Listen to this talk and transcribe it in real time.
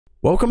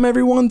Welcome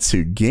everyone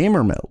to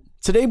Gamer Meld.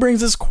 Today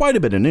brings us quite a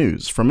bit of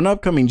news, from an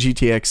upcoming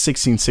GTX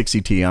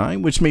 1660 Ti,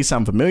 which may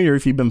sound familiar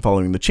if you've been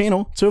following the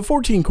channel, to a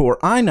 14-core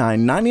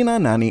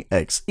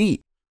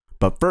i9-9990XE.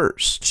 But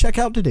first, check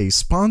out today's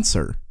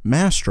sponsor,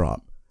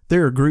 Massdrop.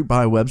 They're a group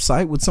buy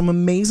website with some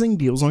amazing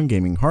deals on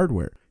gaming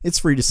hardware. It's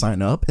free to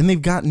sign up, and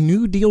they've got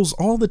new deals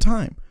all the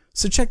time,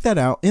 so check that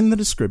out in the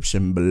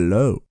description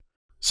below.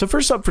 So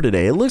first up for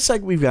today, it looks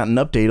like we've got an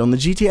update on the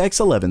GTX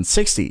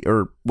 1160,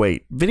 or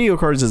wait,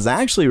 VideoCardz is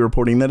actually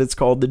reporting that it's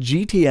called the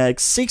GTX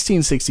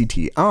 1660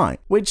 Ti,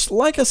 which,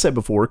 like I said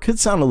before, could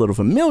sound a little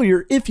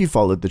familiar if you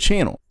followed the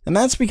channel. And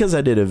that's because I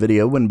did a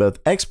video when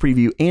both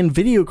XPreview and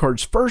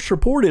VideoCardz first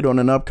reported on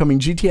an upcoming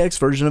GTX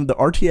version of the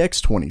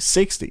RTX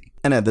 2060.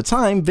 And at the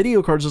time,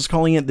 VideoCardz was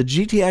calling it the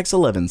GTX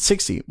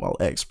 1160, while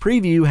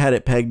XPreview had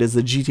it pegged as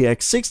the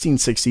GTX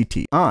 1660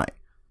 Ti.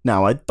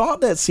 Now, I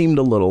thought that seemed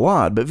a little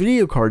odd, but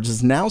VideoCardz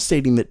is now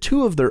stating that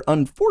two of their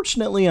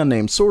unfortunately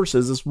unnamed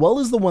sources, as well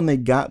as the one they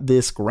got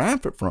this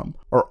graphic from,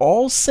 are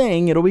all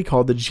saying it'll be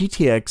called the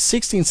GTX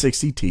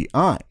 1660 Ti.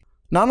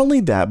 Not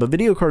only that, but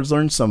VideoCardz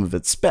learned some of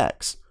its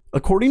specs.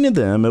 According to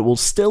them, it will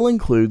still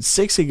include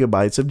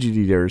 6GB of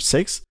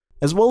GDDR6,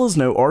 as well as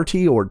no RT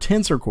or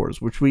tensor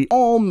cores, which we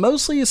all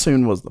mostly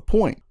assumed was the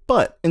point.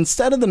 But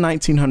instead of the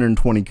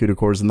 1920 CUDA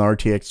cores in the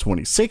RTX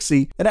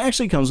 2060, it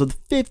actually comes with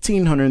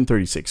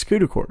 1536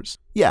 CUDA cores.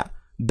 Yeah,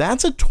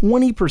 that's a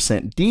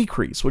 20%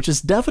 decrease, which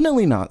is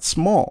definitely not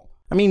small.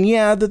 I mean,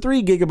 yeah, the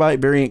 3GB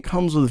variant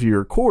comes with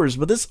fewer cores,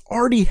 but this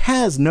already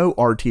has no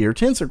RT or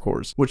tensor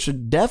cores, which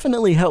should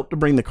definitely help to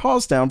bring the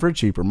cost down for a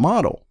cheaper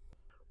model.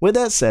 With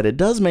that said, it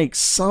does make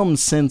some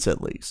sense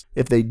at least.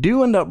 If they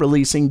do end up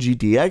releasing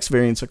GTX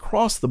variants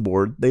across the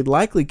board, they'd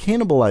likely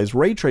cannibalize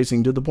ray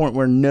tracing to the point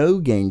where no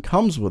gain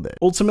comes with it,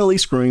 ultimately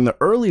screwing the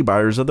early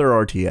buyers of their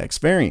RTX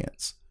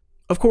variants.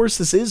 Of course,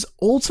 this is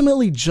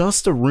ultimately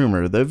just a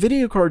rumor, though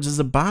VideoCardz is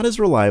about as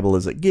reliable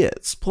as it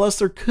gets, plus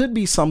there could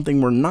be something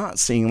we're not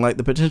seeing, like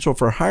the potential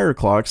for higher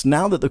clocks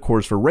now that the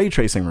cores for ray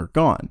tracing are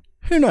gone.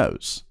 Who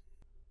knows?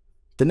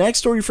 The next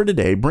story for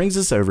today brings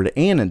us over to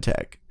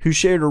AMD, who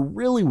shared a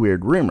really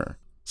weird rumor,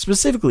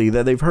 specifically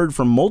that they've heard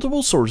from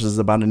multiple sources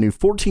about a new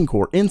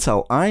 14-core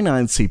Intel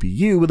i9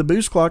 CPU with a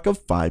boost clock of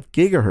 5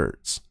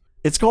 GHz.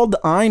 It's called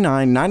the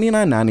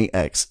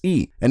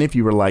i9-9990XE, and if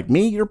you were like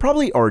me, you're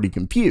probably already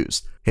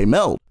confused. Hey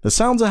Meld, this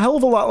sounds a hell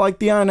of a lot like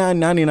the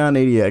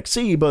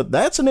i9-9980XE, but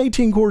that's an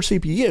 18-core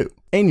CPU.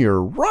 And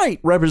you're right,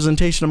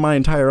 representation of my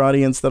entire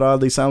audience that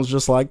oddly sounds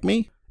just like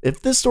me. If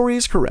this story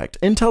is correct,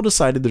 Intel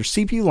decided their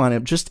CPU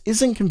lineup just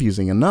isn't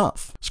confusing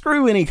enough.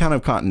 Screw any kind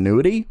of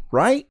continuity,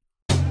 right?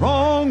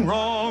 Wrong,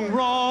 wrong,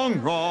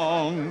 wrong,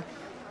 wrong.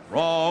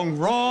 Wrong,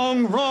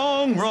 wrong,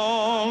 wrong,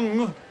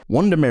 wrong.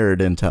 One demerit,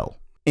 Intel.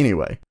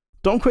 Anyway,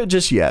 don't quit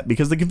just yet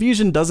because the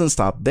confusion doesn't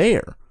stop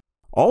there.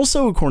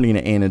 Also, according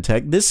to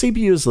AMD, this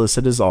CPU is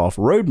listed as off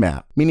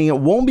roadmap, meaning it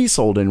won't be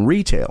sold in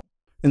retail.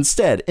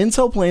 Instead,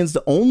 Intel plans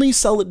to only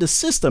sell it to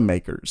system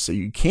makers, so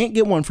you can't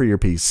get one for your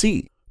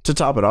PC. To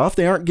top it off,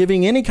 they aren't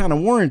giving any kind of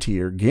warranty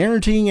or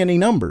guaranteeing any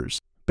numbers.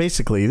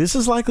 Basically, this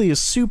is likely a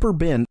super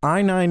bin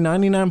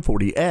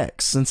i9-9940X,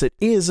 since it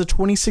is a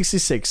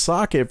 2066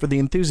 socket for the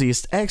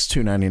enthusiast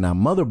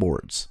X299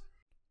 motherboards.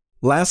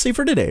 Lastly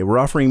for today, we're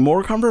offering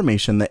more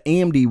confirmation that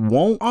AMD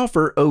won't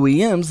offer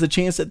OEMs the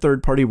chance at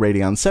third-party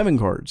Radeon VII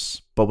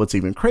cards. But what's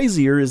even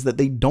crazier is that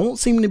they don't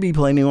seem to be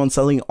planning on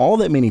selling all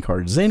that many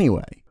cards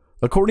anyway.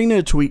 According to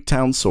a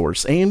TweetTown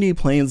source, AMD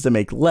plans to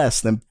make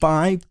less than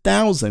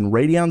 5,000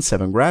 Radeon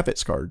VII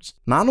graphics cards.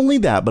 Not only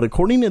that, but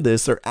according to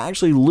this, they're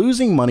actually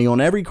losing money on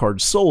every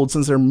card sold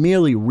since they're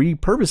merely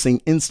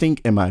repurposing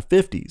Instinct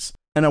MI50s.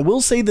 And I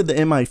will say that the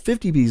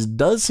MI50 piece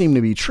does seem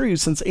to be true,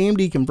 since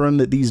AMD confirmed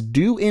that these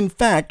do in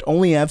fact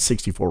only have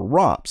 64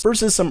 ROPs,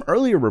 versus some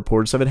earlier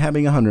reports of it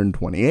having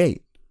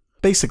 128.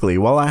 Basically,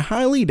 while I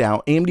highly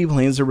doubt AMD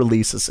plans to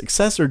release a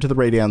successor to the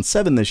Radeon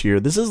VII this year,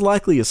 this is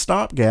likely a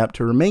stopgap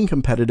to remain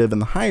competitive in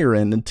the higher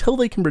end until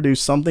they can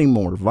produce something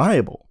more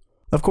viable.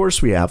 Of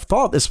course, we have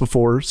thought this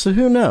before, so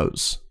who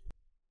knows?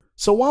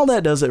 So while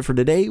that does it for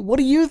today, what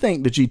do you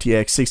think the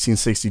GTX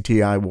 1660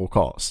 Ti will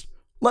cost?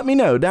 Let me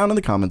know down in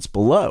the comments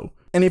below.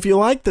 And if you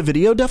liked the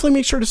video, definitely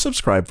make sure to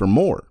subscribe for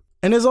more.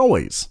 And as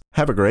always,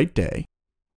 have a great day.